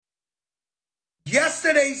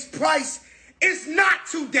Yesterday's price is not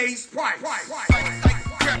today's price.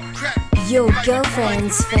 Your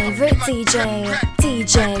girlfriend's favorite DJ,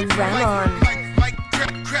 DJ Ramon.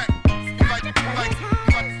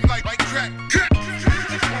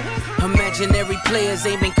 Imaginary players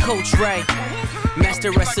aiming coach right.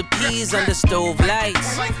 Master recipes under stove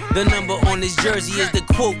lights. The number on his jersey is the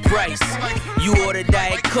quote price. You order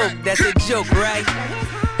Diet Coke, that's a joke, right?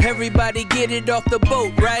 Everybody get it off the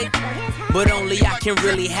boat, right? But only I can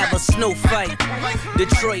really have a snow fight.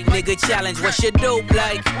 Detroit nigga challenge, what's your dope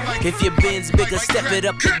like? If your bin's bigger, step it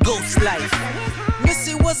up to ghost life.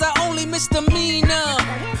 Missy was our only misdemeanor.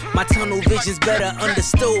 My tunnel vision's better under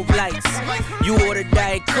stove lights. You order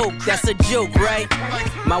Diet Coke, that's a joke, right?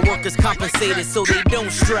 My workers compensated so they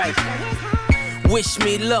don't strike. Wish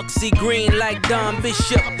me luck, see green like Don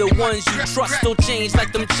Bishop. The ones you trust don't change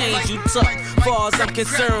like them chains you tuck. Far as I'm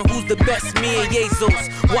concerned, who's the best? Me and Jesus.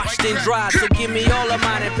 Washed and dried, so give me all of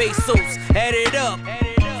mine and pesos. Add it up.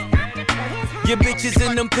 Your bitches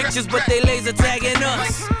in them pictures, but they laser tagging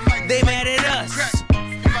us. They mad at us.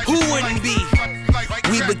 Who wouldn't be?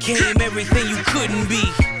 We became everything you couldn't be.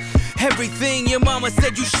 Everything your mama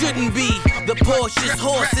said you shouldn't be. The Porsche's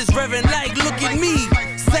horse is revving like, look at me.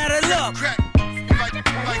 Saddle up.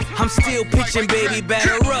 I'm still pitching, baby,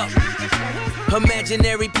 batter up.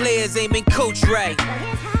 Imaginary players aiming coach right.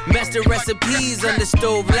 Master recipes under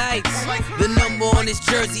stove lights. The number on his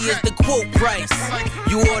jersey is the quote price.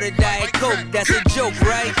 You order Diet Coke, that's a joke,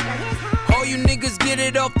 right? All you niggas get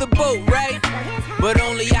it off the boat, right? But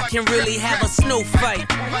only I can really have a snow fight.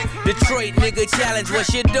 Detroit nigga challenge,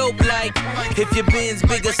 what's your dope like? If your bin's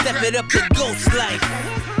bigger, step it up to ghost life.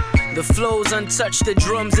 The flow's untouched, the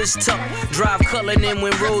drums is tough. Drive coloring in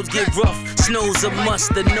when roads get rough. Snow's a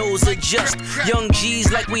must, the nose adjust. Young G's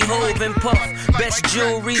like we Hove and Puff. Best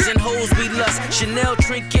jewelries and hoes we lust. Chanel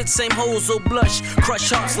trinkets, same hoes will blush. Crush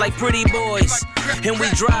hearts like pretty boys. And we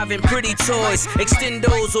driving pretty toys.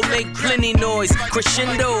 Extendos will make plenty noise.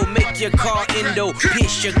 Crescendo, make your car endo.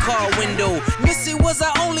 Pierce your car window. Missy was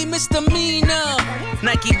our only misdemeanor.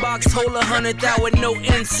 Nike box hold 100,000 with no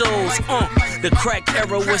insoles. The crack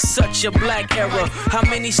era was such a black era. How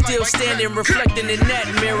many still standing reflecting in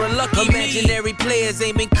that mirror? Lucky imaginary players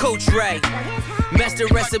aiming coach right. Master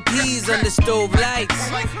recipes under stove lights.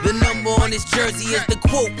 The number on his jersey is the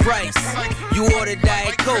quote price. You order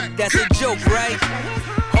Diet Coke, that's a joke, right?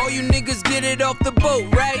 All you niggas get it off the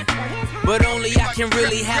boat, right? But only I can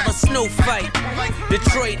really have a snow fight.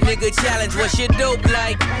 Detroit nigga challenge, what's your dope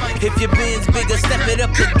like? If your bin's bigger, step it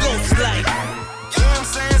up to ghost life. You know what I'm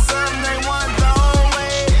saying? Something they want the whole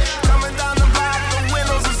way. Coming down the block, the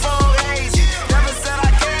windows is full hazy. Never said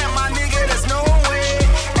I can't, my nigga, there's no way.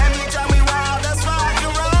 And you tell me wild, that's rock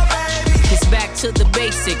and roll, baby. It's back to the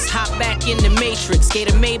basics, hop back in the matrix.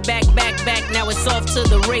 Gator Maybach, back, now it's off to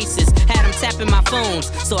the races. Had them tapping my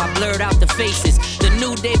phones, so I blurred out the faces. The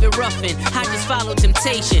new David Ruffin, I just follow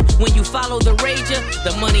temptation. When you follow the rager,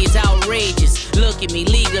 the money is outrageous. Look at me,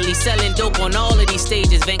 legally selling dope on all of these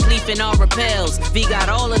stages. Van Cleef and all repels, V got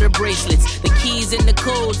all of the bracelets. The keys and the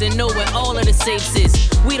codes, and know where all of the safes is.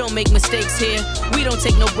 We don't make mistakes here, we don't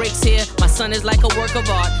take no breaks here. My son is like a work of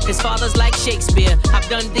art, his father's like Shakespeare. I've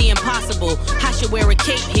done the impossible, I should wear a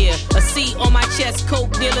cape here. A C on my chest,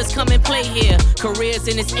 coke dealers come and play here. Career's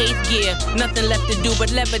in its 8th gear, nothing left to do but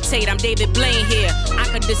levitate. I'm David Blaine here, I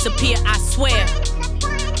could disappear, I swear.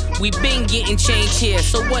 We been getting changed here,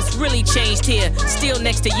 so what's really changed here? Still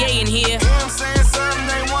next to Ye in here. You know what I'm saying? Something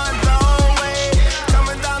they want the whole way.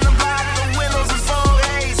 Coming down the block, the windows is full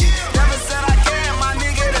hazy. Never said I can't, my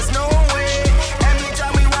nigga, there's no way. And you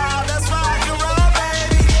tell me wild, that's rock and roll,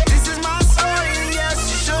 baby. This is my story, and yes,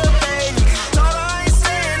 you should, baby. Told her I ain't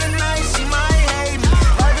staying tonight, she might hate me.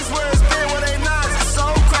 Life is where it's been, where they not, it's so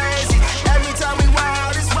crazy. Every time we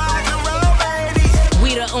wild, it's rock and roll, baby.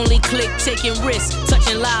 We the only clique taking risks,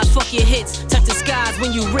 touching lives, fuck your hits. Touch the skies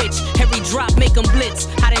when you rich, every drop make them blitz.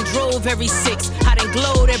 I done drove every 6, I done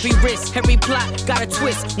glowed every wrist. Every plot got a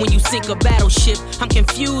twist when you sink a battleship. I'm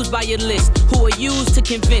confused by your list, who are used to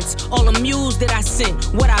convince. All amused that I sent,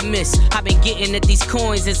 what I miss. I've been getting at these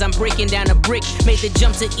coins as I'm breaking down a brick. Made the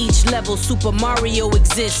jump to each level, Super Mario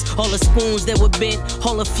exists. All the spoons that were bent,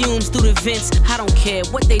 all the fumes through the vents. I don't care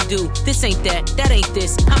what they do, this ain't that ain't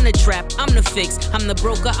this. I'm the trap, I'm the fix, I'm the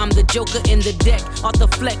broker, I'm the joker in the deck. Off the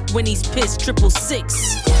fleck when he's pissed,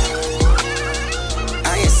 666.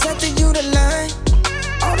 I accepted you the line.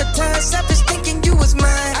 All the time, selfish thinking you was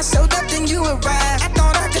mine. I showed up, then you arrived. I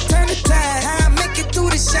thought I could turn the tide. How I make it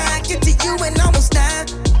through the shine, get to you and almost die.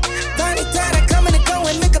 Finally tired of coming and go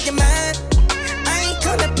and make up your mind. I ain't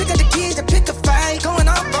come to pick up the keys to pick a fight. Going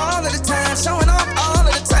off all of the time, showing off all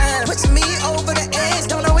of the time. Pushing me over the edge,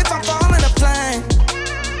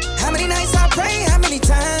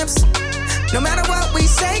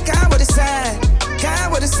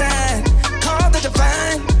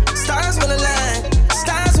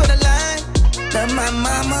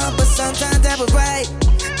 my mama, but sometimes that was right.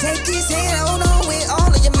 Take his hand, hold on with all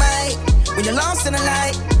of your might. When you're lost in the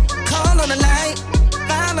light, call on the light.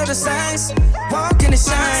 Follow the signs, walk in the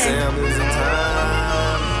shine. Say I'm losing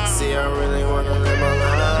time. See, I really wanna live my life.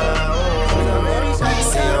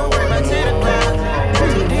 See, I work my 10 o'clock.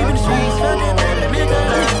 Too deep in the streets, felt that baby, make a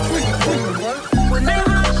life. When they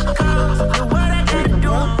rush calls, do what I gotta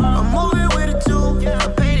do. I'm moving with it too. I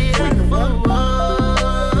paid it out the fuck.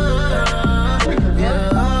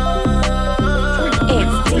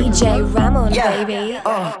 It's DJ Ramon, baby.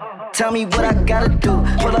 Tell me what I gotta do.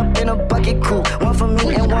 Pull up in a bucket coupe, one for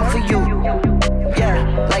me and one for you.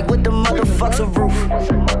 Yeah, like with the motherfucks a roof.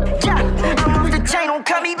 Yeah, I'm off the chain, don't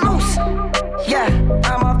cut me loose. Yeah,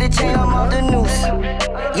 I'm off the chain, I'm off the noose.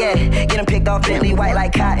 Yeah, get them picked off Bentley, white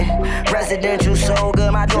like cotton. Residential so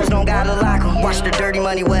good, my doors don't gotta lock 'em. Watch the dirty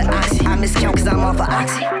money with Oxy. I miscount cause I'm off of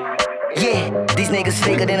Oxy. Yeah, these niggas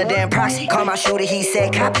faker than a damn proxy. Call my shooter, he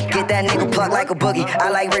said copy. Get that nigga plucked like a boogie. I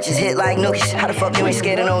like riches, hit like nookies. How the fuck you ain't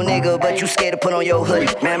scared of no nigga, but you scared to put on your hoodie?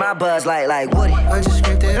 Man, my buzz like Woody. I just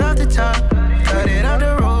scraped it off the top, cut it off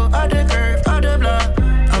the road, off the curve, off the block.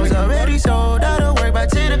 I was already sold out of work by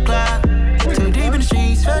 10 o'clock. Too deep in the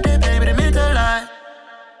streets, felt that baby, that meant a lot.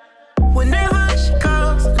 Whenever she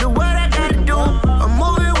calls, do what I gotta do. I'm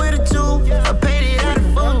moving with it too. I paid it out of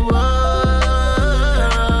fuck.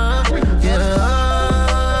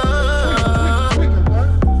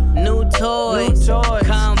 Convoys,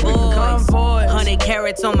 100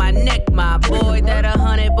 carats on my neck, my boy. That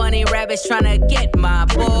 100 bunny rabbits tryna get my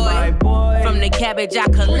boy. From the cabbage I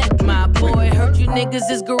collect, my boy. Heard you niggas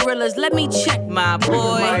is gorillas, let me check, my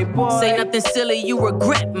boy. Say nothing silly, you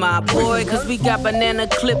regret, my boy. Cause we got banana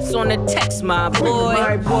clips on the text, my boy.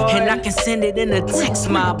 And I can send it in a text,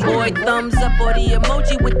 my boy. Thumbs up or the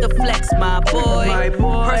emoji with the flex, my boy.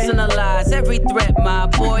 Personalize every threat, my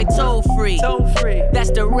boy. Toll free,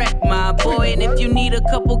 that's the wreck, my boy. And if you need a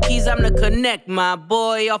couple keys, I'm the connect, my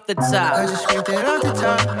boy. Off the top, I just scraped it off the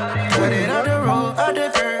top, cut it off the road, off the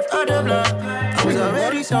curve, off the block. I was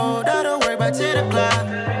already sold out of work by 10 o'clock.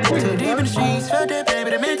 Too deep in the streets, felt that baby,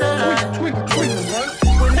 that meant a lot.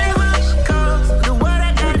 Whenever she calls, do what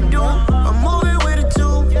I gotta do. I'm moving with it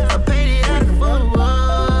too. I paid it out of fuck.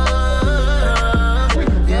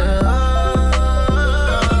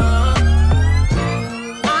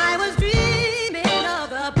 I was dreaming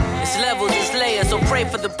of a it's levels, it's layers, so pray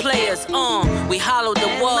for the players. We hollowed the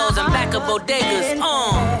walls and back of bodegas.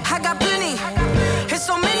 I got plenty, it's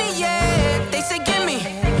so many, yeah. They say gimme,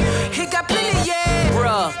 he got plenty, yeah.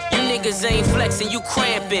 Bruh, you niggas ain't flexing, you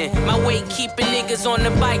cramping. My weight keeping niggas on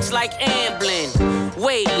the bikes like ambling.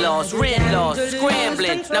 Weight loss, rent loss,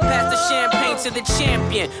 scrambling. Now pass the champagne to the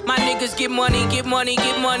champion. My niggas get money, get money,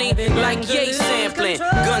 get money. Like Ye sampling.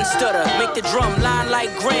 Gun stutter, make the drum line like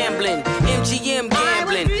Grambling. MGM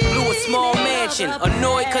gambling, blew a small mansion.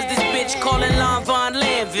 Annoyed cause this bitch calling Lon Von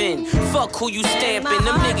Lanvin. Fuck who you stamping,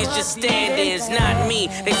 them niggas just stand-ins, not me.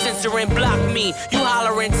 They censor and block me. You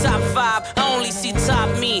hollering top 5, I only see top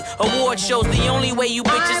me. Award shows the only way you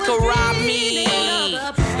bitches can rob me.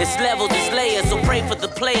 It's levels, it's layers, so pray for the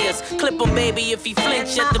players. Clip him, baby, if he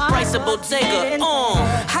flinch at the price of Bottega.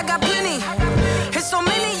 I got plenty, it's so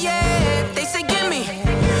many, yeah. They say gimme,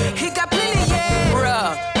 he got plenty, yeah.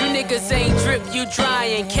 Bruh, you niggas ain't drip, you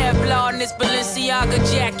drying. Kevlar in this Balenciaga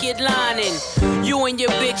jacket lining. You and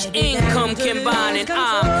your bitch income combining.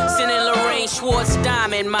 I'm sending Lorraine Schwartz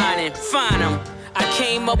diamond mining. Find 'em. I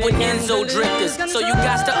came up with Enzo drifters, so you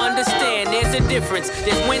got to understand there's a difference.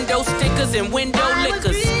 There's window stickers and window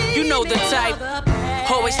liquors. You know the type.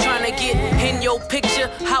 Always trying to get in your picture,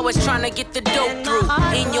 how it's trying to get the dope through.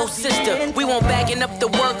 In your sister, we won't bagging up the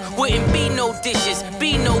work. Wouldn't be no dishes,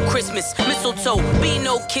 be no Christmas. Mistletoe, be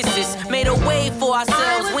no kisses. Made a way for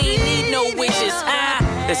ourselves, we ain't need no wishes.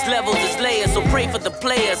 It's levels, it's layers, so pray for the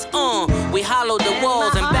players. We hollowed the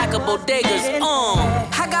walls and back of bodegas.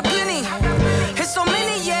 I got plenty, it's so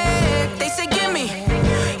many, yeah. They say gimme,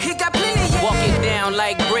 he got plenty, yeah. Walk it down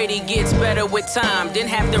like Brady gets better with time. Didn't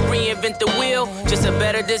have to reinvent the wheel, just a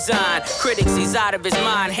better design. Critics, he's out of his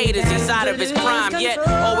mind. Haters, he's out of his prime. Yet,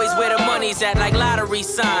 always where the money's at, like lottery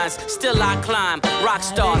signs. Still I climb,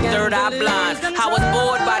 rockstar, third eye blind. I was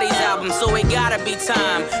bored by these albums, so it gotta be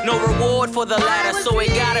time. No reward for the latter, so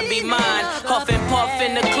it gotta be mine. Huff and puff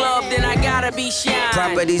in the club, then I gotta be shine.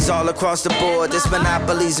 Properties all across the board, this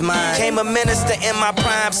monopoly's mine. Came a minister in my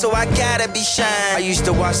prime, so I gotta be shine. I used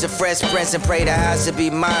to watch the Fresh Prince and pray the house to be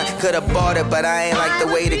mine. Could've bought it, but I ain't like the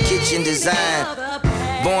way the kitchen designed.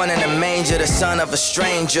 Born in a manger, the son of a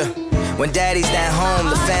stranger. When daddy's not home,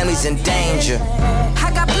 the family's in danger.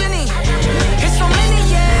 I got plenty, it's so many,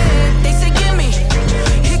 yeah. They say gimme,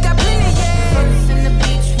 he got plenty, yeah.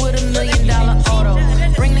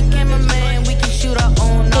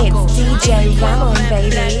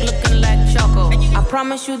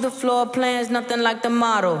 promise you the floor plan's nothing like the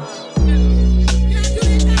model. Neck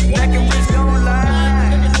and wrist don't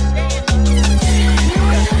lie.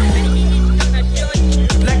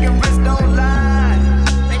 Neck and wrist don't lie.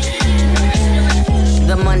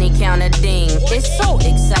 The money counter ding, it's so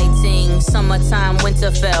exciting. Summertime,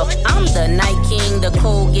 Winterfell. I'm the Night King, the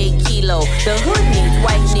Colgate Kilo. The hood needs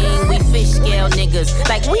whitening. We fish scale niggas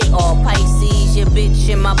like we all Pisces. Your bitch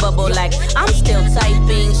in my bubble like I'm still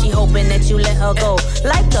typing. She hoping that you let her go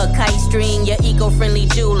like a kite string. Your eco-friendly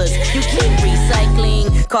jewelers, you keep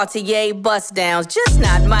recycling. Cartier bust downs, just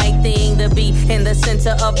not my thing. To be in the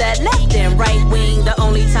center of that left and right wing. The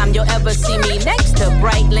only time you'll ever see me next to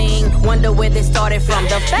Breitling. Wonder where they started from.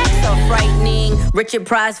 The facts are frightening. Richard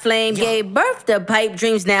Price Flame gave birth to pipe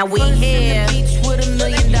dreams. Now we here. Beach with $1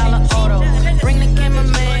 million auto. Bring the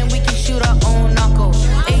cameraman, we can shoot our own knuckle.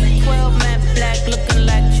 812 matte black, looking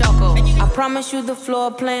like Choco. I promise you the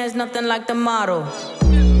floor plan's nothing like the model.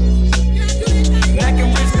 Neck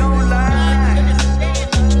and wrist don't lie.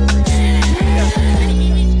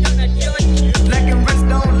 Neck and wrist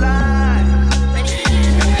don't lie.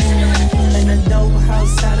 And a dope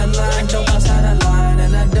house had a line, dope house had a line.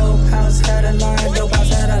 And a dope house had a line, dope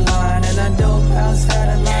house had a line. And a dope house had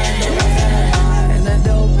a line, dope house had a line. And a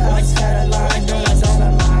dope house had a line, dope house had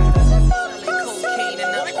a line.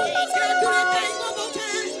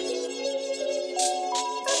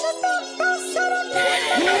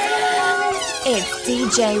 It's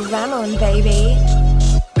DJ Ramon, baby.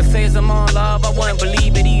 If says I'm on love, I wouldn't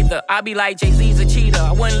believe it either. I be like Jay-Z's a cheater,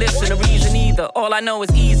 I wouldn't listen to reason either. All I know is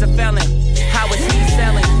he's a felon. How is he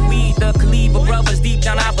selling? We the Khalifa brothers, deep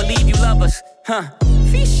down I believe you love us.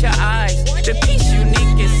 Feast your eyes, the piece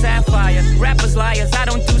unique is sapphire. Rappers liars, I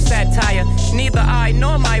don't do satire. Neither I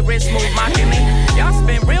nor my wrist move mockingly. Y'all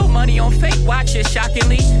spend real money on fake watches,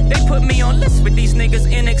 shockingly. They put me on lists with these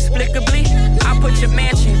niggas inexplicably. I put your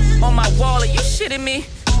mansion on my wallet, you shitting me?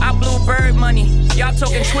 I blew bird money, y'all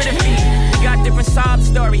talking Twitter feed. We got different sob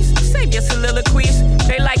stories, save your soliloquies.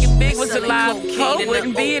 They like it big was alive. Ho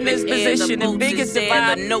wouldn't be in this position if big as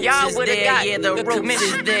survive. Y'all would've got the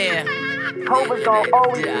commission there. Ho was gon'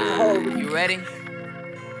 always be home. You ready?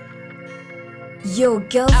 Your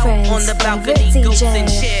girlfriend's Out on the favorite balcony, goats DJ, and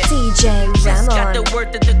chairs. DJ Just got Ramon. the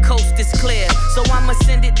word that the coast is clear, so I'ma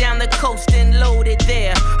send it down the coast and load it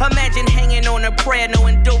there. Imagine hanging on a prayer,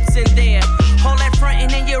 knowing dope's in there. All that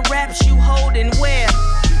frontin' in your raps, you holding where?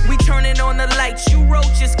 We turning on the lights, you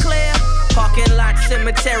roaches clear. Parking lot,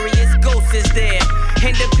 cemetery, it's ghosts is there.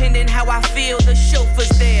 Independent how I feel, the chauffeur's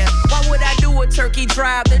there. Why would I do a turkey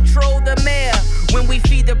drive to troll the mayor when we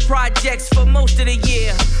feed the projects for most of the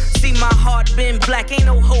year? See my heart been black, ain't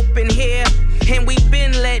no hope in here. And we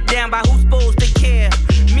been let down by who's supposed to care.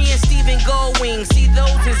 Me and Steven Goldwing, see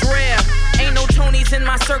those is rare. Ain't no Tonys in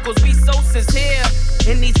my circles, we Sosa's here.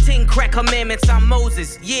 In these 10 crack commandments, I'm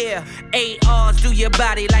Moses, yeah. ARs do your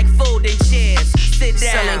body like folding chairs. Sit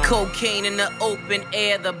down. Selling cocaine in the open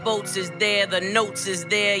air. The boats is there, the notes is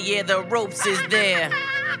there, yeah, the ropes is there.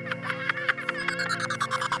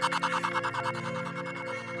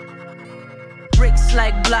 Bricks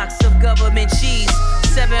like blocks of government cheese.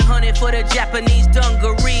 700 for the Japanese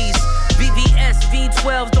dungarees. VVS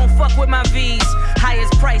V12s, don't fuck with my V's.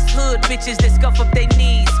 Highest price hood bitches that scuff up their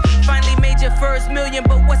knees. Finally made your first million,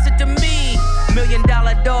 but what's it to me? $1 million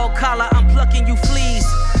dog collar, I'm plucking you fleas.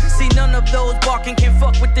 See, none of those barking can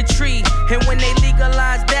fuck with the tree. And when they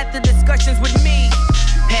legalize that, the discussion's with me.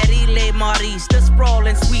 Patty Le Maurice, the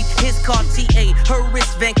sprawling suite. His Cartier, her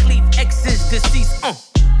wrist Van Cleef, ex is deceased.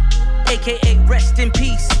 AKA rest in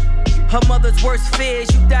peace. Her mother's worst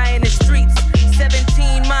fears, you die in the streets.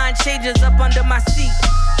 17 mind changers up under my seat.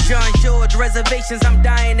 Jean-Georges reservations, I'm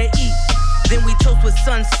dying to eat. Then we toast with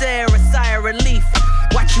Sun Sarah, Sire Relief.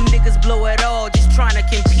 Watch you niggas blow it all, just trying to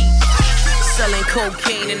compete. Selling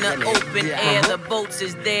cocaine in the open air. The boats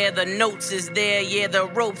is there, the notes is there, yeah, the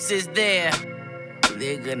ropes is there.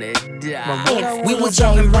 They're gonna die. We was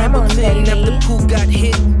out in Brambleton after Pooh got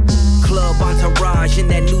hit. Club entourage in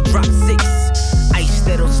that new drop 6. Ice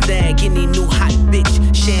that'll snag any new hot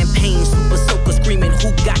bitch. Champagne, super soaker screaming,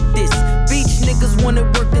 who got this? Beach niggas wanted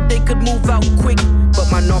work that they could move out quick.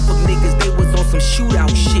 But my Norfolk niggas, they was on some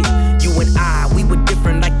shootout shit. You and I, we were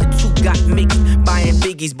different like the two got mixed. Buying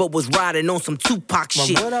biggies, but was riding on some Tupac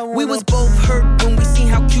shit. We was both hurt when we seen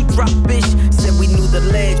how cute drop bitch. Said we knew the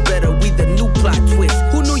ledge better, we the new plot twist.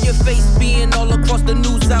 Who knew your face being all across the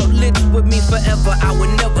news outlets? With me forever, I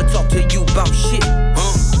would never talk to you about shit.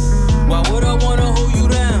 Why would I wanna hold you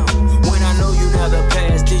down when I know you now the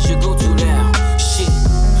past is your go-to now? Shit,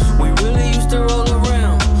 we really used to roll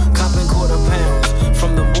around, copping quarter pounds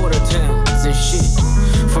from the border towns and shit.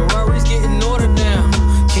 Ferraris getting ordered down,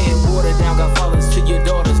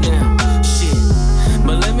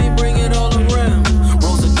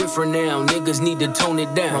 niggas need to tone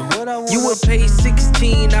it down. You would pay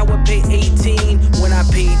 16, I would pay 18. When I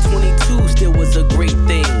paid 22, still was a great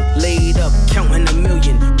thing. Laid up, counting a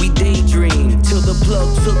million, we daydream. Till the plug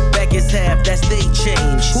took back his half, that's they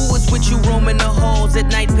change. Who was with you roaming the halls at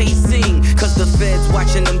night pacing? Cause the feds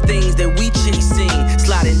watching them things that we chasing.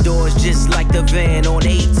 Sliding doors just like the van on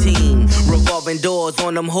 18. Revolving doors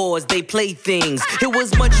on them whores, they play things. It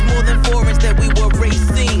was much more than foreigns that we were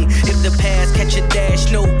racing. If the past catch a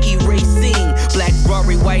dash, no erasing. Black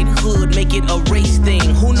Rory, white hood, make it a race thing.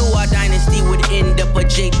 Who knew our dynasty would end up a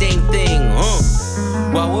J-Dang thing?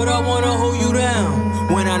 Why would I wanna hold you down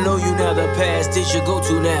when I know you now the past is your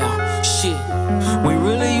go-to now? Shit, we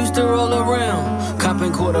really used to roll around,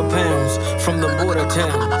 copping quarter pounds from the border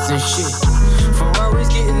towns and shit. Ferraris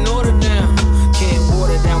getting ordered down, can't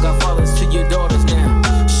water down, got fathers to your daughters now.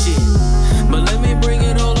 Shit, but let me bring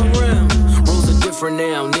it all around. Roles are different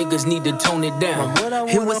now, niggas need to tone it down.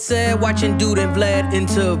 It was sad watching Dude and Vlad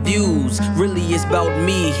interviews. Really it's about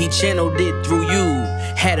me, he channeled it through you.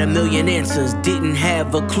 Had a million answers, didn't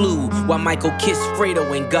have a clue. Why Michael kissed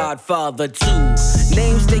Fredo and Godfather 2.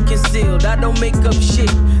 Names stay concealed, I don't make up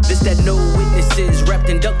shit. This that no witnesses, wrapped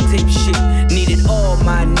in duct tape shit. Needed all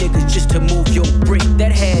my niggas just to move your brick.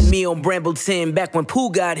 That had me on Brambleton back when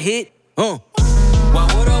Pooh got hit. Why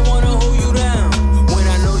would I wanna hold you down when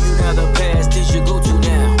I know you now the past is your go-to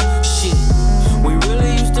now? Shit, we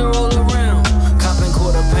really used to roll around, copping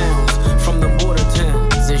quarter pounds from the border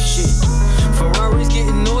towns and shit. Ferraris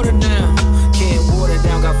getting ordered down, can't water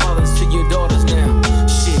down, got fathers to your daughters now.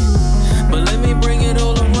 Shit, but let me bring it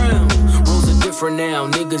all around. Rules are different now,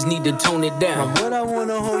 niggas need to tone it down. But I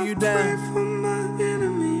wanna hold you down. I pray for my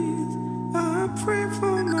enemies, I pray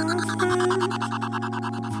for my friends,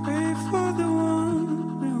 I pray for the one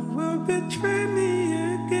who will betray me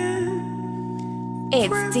again.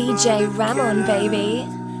 It's DJ Ramon, baby.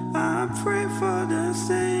 I pray for the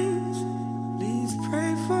saints, please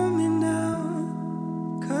pray for me now.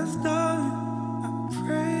 Cause darling, I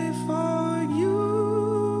pray for you.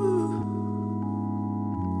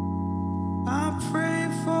 I pray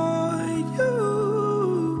for you.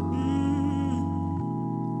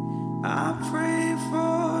 I pray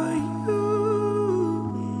for you.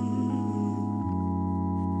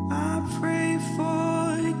 I pray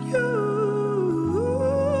for you.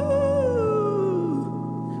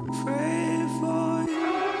 Pray for you.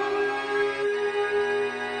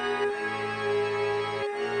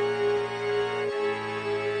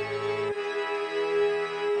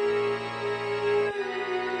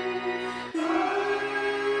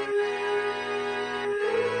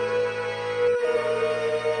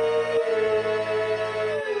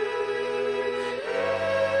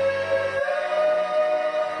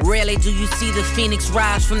 Rarely do you see the phoenix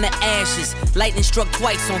rise from the ashes. Lightning struck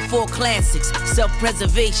twice on 4 classics.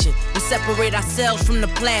 Self-preservation, we separate ourselves from the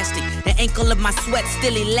plastic. The ankle of my sweat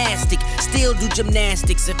still elastic. Still do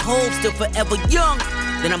gymnastics. If hope's still forever young,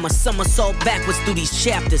 then I'm a somersault backwards through these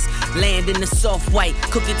chapters. Land in the soft white,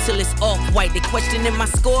 cook it till it's off-white. They questioning my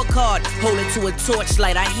scorecard, hold it to a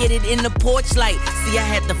torchlight. I hit it in the porch light. See, I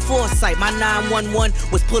had the foresight. My 911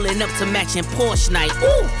 was pulling up to matching Porsche night.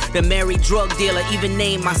 Ooh, the married drug dealer even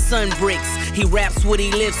named my son Bricks. He raps what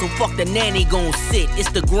he lives, so fuck the nanny gon' sit. It's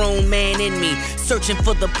the grown man in me, searching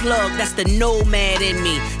for the plug, that's the nomad in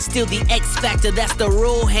me. Still the X factor, that's the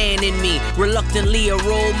raw hand in me. Reluctantly a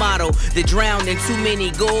role model that drowned in too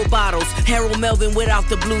many gold bottles. Harold Melvin without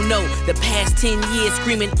the blue note. The past 10 years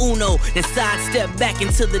screaming Uno, then sidestep back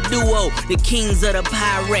into the duo. The kings of the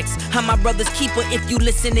Pyrex. I'm my brother's keeper if you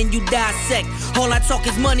listen and you dissect. All I talk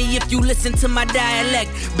is money if you listen to my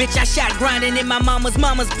dialect. Bitch, I shot grinding in my mama's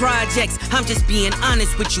projects. I'm just being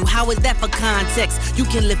honest with you, how is that for context? You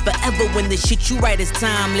can live forever when the shit you write is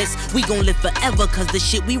timeless. We gon' live forever cause the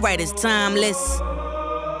shit we write is timeless.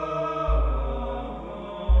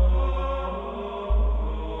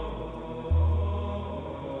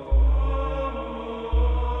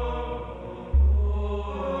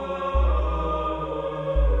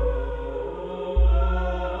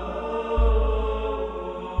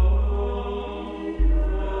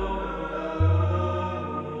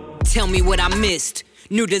 Tell me what I missed.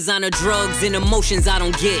 New designer drugs and emotions I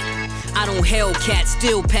don't get. I don't Hellcat,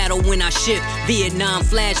 still paddle when I ship. Vietnam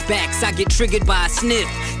flashbacks, I get triggered by a sniff.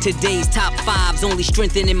 Today's top 5's only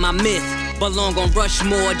strengthening my myth. Belong on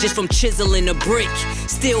Rushmore just from chiseling a brick.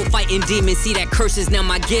 Still fighting demons, see that curse is now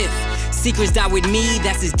my gift. Secrets die with me,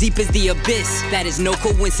 that's as deep as the abyss. That is no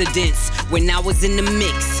coincidence, when I was in the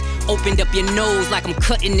mix. Opened up your nose like I'm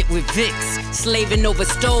cutting it with Vicks. Slaving over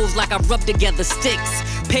stoves like I rub together sticks.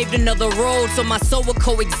 Paved another road so my soul will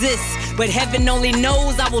coexist. But heaven only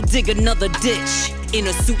knows I will dig another ditch. In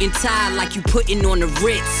a suit and tie like you putting on the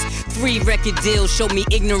Ritz. 3 record deals showed me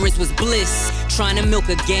ignorance was bliss. Trying to milk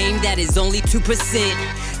a game that is only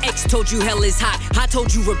 2%. X told you hell is hot, I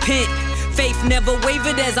told you repent. Faith never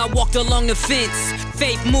wavered as I walked along the fence.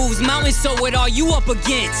 Faith moves mountains, so what are you up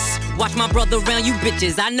against? Watch my brother around you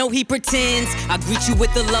bitches, I know he pretends. I greet you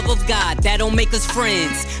with the love of God, that don't make us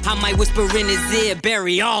friends. I might whisper in his ear,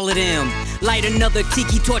 bury all of them. Light another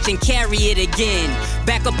tiki torch and carry it again.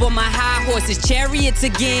 Back up on my high horse's chariots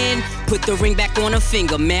again. Put the ring back on her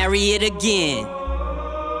finger, marry it again.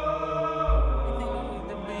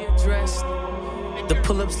 The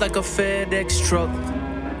pull-ups like a FedEx truck.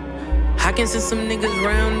 I can send some niggas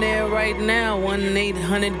round there right now.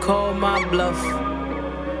 1-800 call my bluff.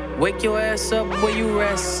 Wake your ass up where you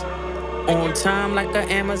rest. On time like an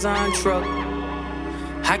Amazon truck.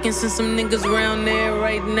 I can send some niggas round there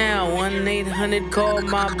right now. 1-800 call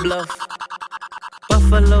my bluff.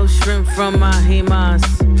 Buffalo shrimp from Mahimas.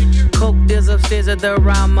 Coke deals upstairs at the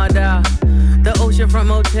Ramada. The oceanfront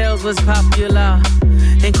motels was popular.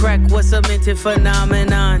 And crack was a minted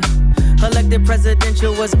phenomenon. Elected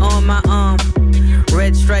presidential was on my arm.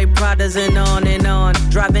 Red stripe Pradas and on and on.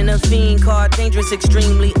 Driving a fiend car, dangerous,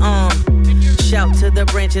 extremely armed. Shout to the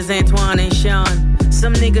branches, Antoine and Sean.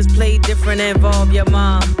 Some niggas play different, involve your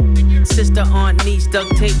mom. Sister, aunt, niece,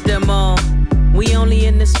 duct tape them all. We only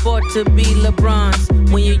in the sport to be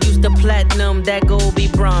LeBrons. When you used to platinum, that gold be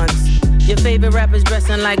bronze. Your favorite rappers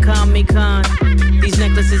dressing like Comic-Con. These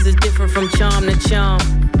necklaces is different from charm to charm.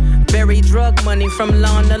 Bury drug money from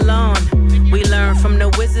lawn to lawn. We learn from the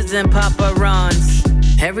wizards and Papa Rons.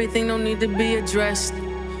 Everything don't need to be addressed.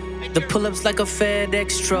 The pull-ups like a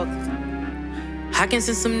FedEx truck. I can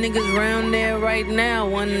send some niggas round there right now.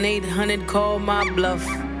 1-800 call my bluff.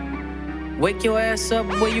 Wake your ass up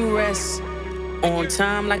where you rest. On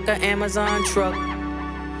time like an Amazon truck.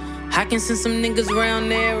 I can send some niggas round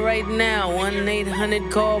there right now. 1-800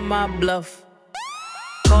 call my bluff.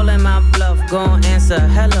 Calling my bluff, gon' answer,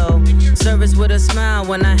 hello. Service with a smile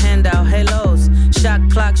when I hand out halos. Shot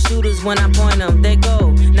clock shooters when I point them, they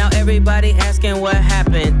go. Now everybody asking what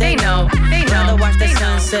happened, they know. Rather watch the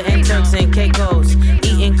sunset in Turks and Caicos.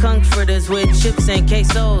 Eating comforters with chips and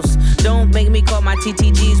quesos. Don't make me call my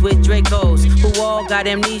TTGs with Dracos, who all got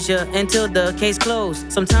amnesia until the case closed.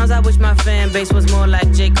 Sometimes I wish my fan base was more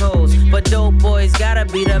like J. Cole's. But dope boys gotta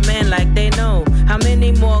be the man like they know. How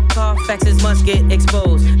many more Carfaxes must get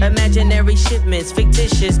exposed? Imaginary shipments,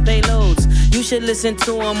 fictitious payloads. You should listen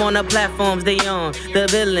to them on the platforms they on. The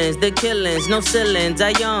villains, the killings, no ceilings, I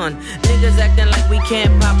yawn. Niggas acting like we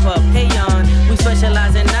can't pop up, hey on. We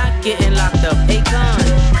specialize in not getting locked up, hey con.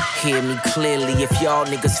 Hear me clearly, if y'all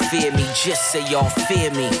niggas fear me, just say y'all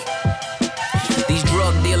fear me. These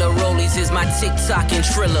drug dealer rollies is my TikTok and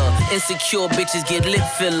Triller. Insecure bitches get lip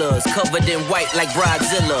fillers, covered in white like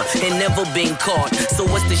Bridezilla. Ain't never been caught, so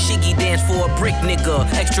what's the shiggy dance for a brick nigga?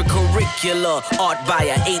 Extracurricular, art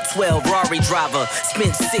buyer, 812 Rari driver.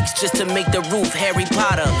 Spent 6 just to make the roof Harry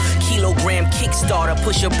Potter. Kilogram Kickstarter,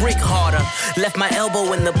 push a brick harder. Left my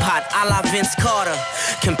elbow in the pot, a la Vince Carter.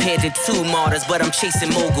 Compared to 2 martyrs, but I'm chasing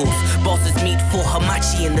moguls. Bosses meet for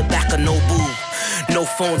Hamachi in the back of Nobu. No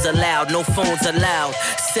phones allowed, no phones allowed.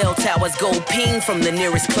 Cell towers go ping from the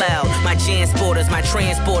nearest cloud. My Jansporters, my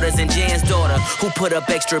transporters, and Jan's daughter, who put up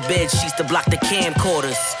extra bed sheets to block the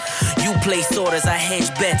camcorders. You place orders, I hedge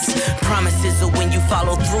bets. Promises are when you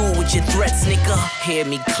follow through with your threats, nigga. Hear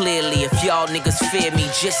me clearly, if y'all niggas fear me,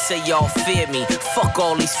 just say y'all fear me. Fuck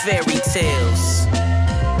all these fairy tales.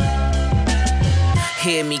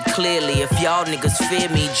 Hear me clearly, if y'all niggas fear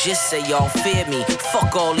me, just say y'all fear me.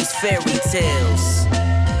 Fuck all these fairy tales.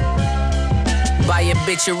 Buy a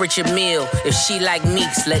bitch a richer meal if she like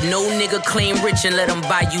Meeks. Let no nigga claim rich and let him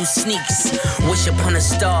buy you sneaks. Wish upon a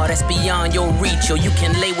star that's beyond your reach, or you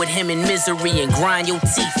can lay with him in misery and grind your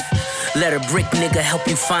teeth. Let a brick nigga help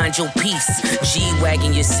you find your peace.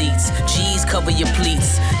 G-wagging your seats, G's cover your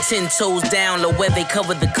pleats. 10 toes down, low where they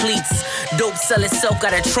cover the cleats. Dope sell itself,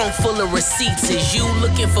 got a trunk full of receipts. Is you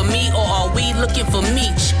looking for me or are we looking for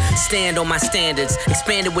Meech? Stand on my standards,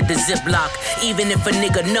 expanded with the Ziploc. Even if a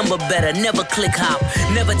nigga number better, never click hop.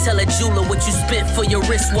 Never tell a jeweler what you spent for your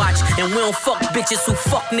wristwatch. And we don't fuck bitches who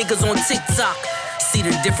fuck niggas on TikTok. See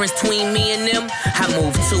the difference between me and them? I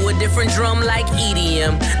move to a different drum like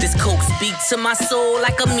EDM. This coke speak to my soul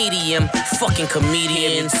like a medium. Fucking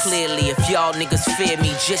comedians. Clearly, if y'all niggas fear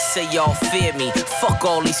me, just say y'all fear me. Fuck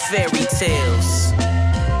all these fairy tales.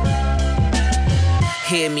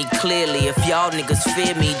 Hear me clearly, if y'all niggas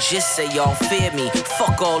fear me, just say y'all fear me.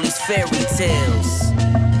 Fuck all these fairy tales.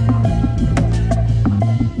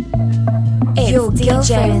 Your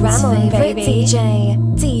DJ Ramon, baby.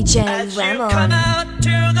 DJ As you Ramon. come out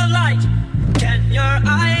to the light, can your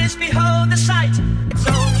eyes behold the sight? It's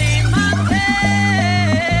only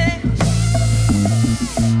Monday.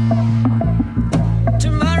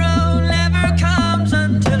 Tomorrow never comes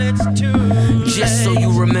until it's too late. Just so you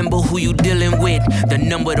remember who you dealing with. The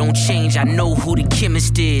number don't change, I know who the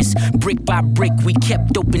chemist is. Brick by brick, we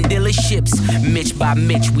kept open dealerships. Mitch by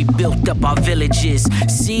Mitch, we built up our villages.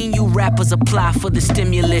 Seeing you rappers apply for the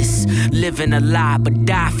stimulus. Living a lie, but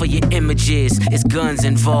die for your images. It's guns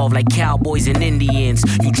involved like cowboys and Indians.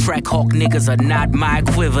 You track hawk niggas are not my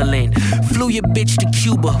equivalent. Flew your bitch to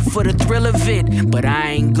Cuba for the thrill of it. But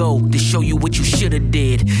I ain't go to show you what you shoulda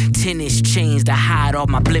did. Tennis chains to hide all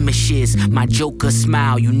my blemishes. My Joker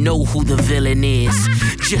smile, you know who the villain is.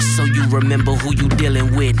 Just so you remember who you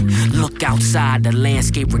dealing with. Look outside, the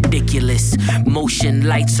landscape ridiculous. Motion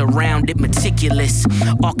lights around it meticulous.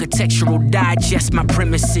 Architectural digest my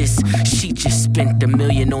premises. She just spent $1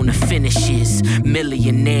 million on the finishes.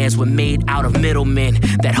 Millionaires were made out of middlemen.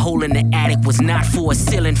 That hole in the attic was not for a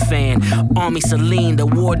ceiling fan. Army Celine, the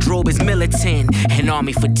wardrobe is militant. And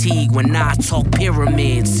army fatigue when I talk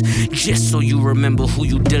pyramids. Just so you remember who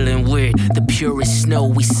you dealing with. The purest snow,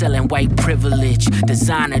 we selling white privilege.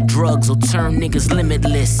 Designer drugs will turn niggas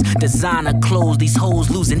limitless. Designer clothes, these hoes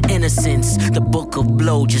losing innocence. The book of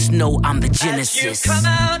blow, just know I'm the genesis. As you come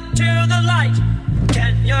out to the light,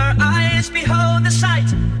 can your eyes behold the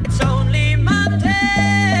sight? It's only Monday.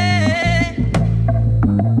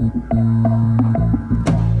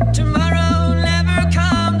 Tomorrow never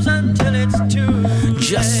comes until it's too late.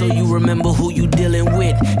 Just so you remember who you dealing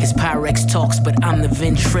with. His Pyrex talks, but I'm the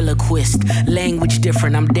ventriloquist. Language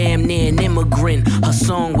different, I'm damn near an immigrant. Her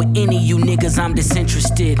song with any you niggas, I'm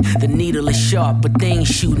disinterested. The needle is sharp, but they ain't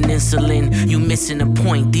shooting insulin. You missing the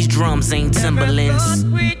point, these drums ain't Timberlands.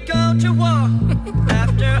 Never thought we'd go to war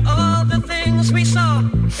after all the things we saw.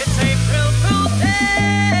 It's April Fool's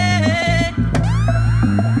Day.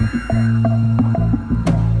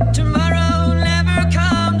 Tomorrow never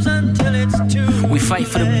comes until it's too late. We fight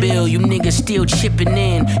for the bill, you niggas still chipping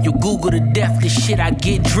in. You Google to death the shit I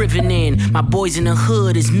get driven in. My boys in the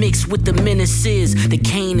hood is mixed with the menaces. The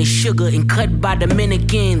cane is sugar and cut by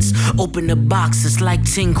Dominicans. Open the box, it's like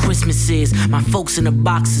 10 Christmases. My folks in the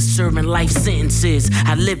boxes serving life sentences.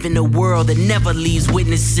 I live in a world that never leaves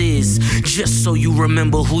witnesses. Just so you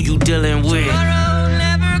remember who you dealing with. Tomorrow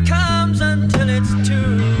never comes until it's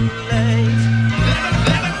too late.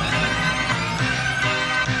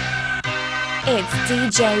 It's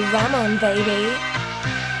DJ Ramon, baby.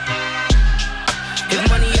 If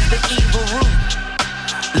money is the evil root,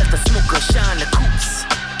 let the smoker shine the coops.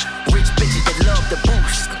 Rich bitches that love the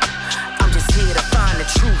boost. I'm just here to find the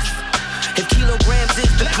truth. If kilograms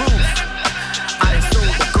is the proof, I done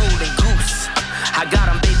sold the golden goose. I got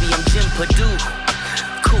 'em, baby, I'm Jim Purdue.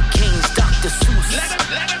 Cocaine's Dr. Seuss.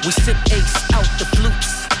 We sip ace out the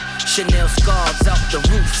flutes. Chanel scarves out the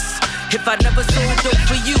roofs. If I never sold dope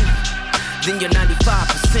for you, then you're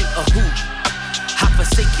 95% a who. I've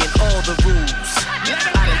forsaken all the rules.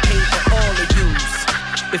 I done paid for all of yous.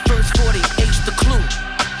 If first 48's the clue,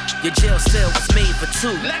 your jail cell was made for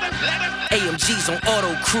two. AMG's on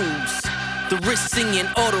auto cruise. The wrist singing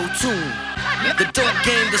auto tune. The dope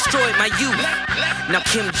game destroyed my youth. Now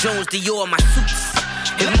Kim Jones, Dior, my suits.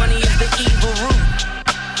 If money is the evil root,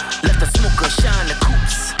 let the smoker shine the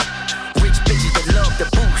coops. Rich bitches that love the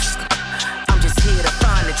boost. I'm just here to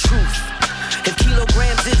find the truth. If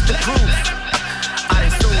kilograms is the proof, I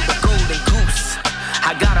done sold the golden goose.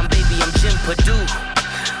 I got 'em, baby, I'm Jim Purdue.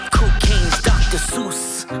 Cocaine's Dr.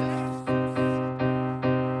 Seuss.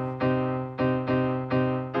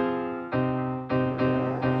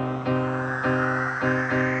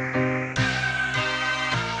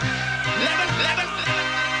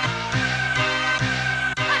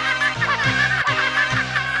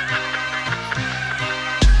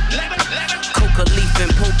 Coca leaf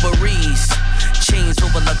and potpourris. Chains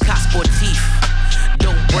over La Casse Sportif.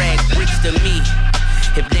 Don't brag, bricks to me.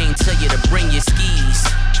 If they ain't tell you to bring your skis.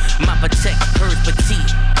 My protect, hers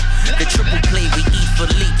petite. The triple play we eat for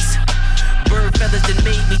leaps. Bird feathers that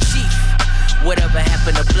made me chief. Whatever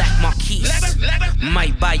happened to Black Marquise?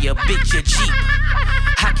 Might buy a bitch a Jeep.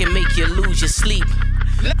 I can make you lose your sleep.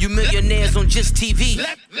 You millionaires on just TV.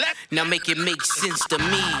 Now make it make sense to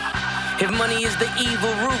me. If money is the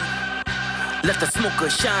evil root, let the smoker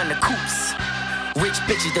shine the coops. Rich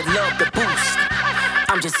bitches that love the boost.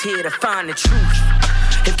 I'm just here to find the truth.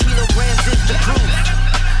 If kilograms is the proof,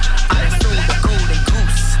 I done sold the golden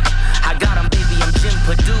goose. I got 'em, baby, I'm Jim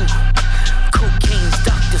Purdue. Cocaine's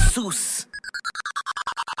Dr. Seuss.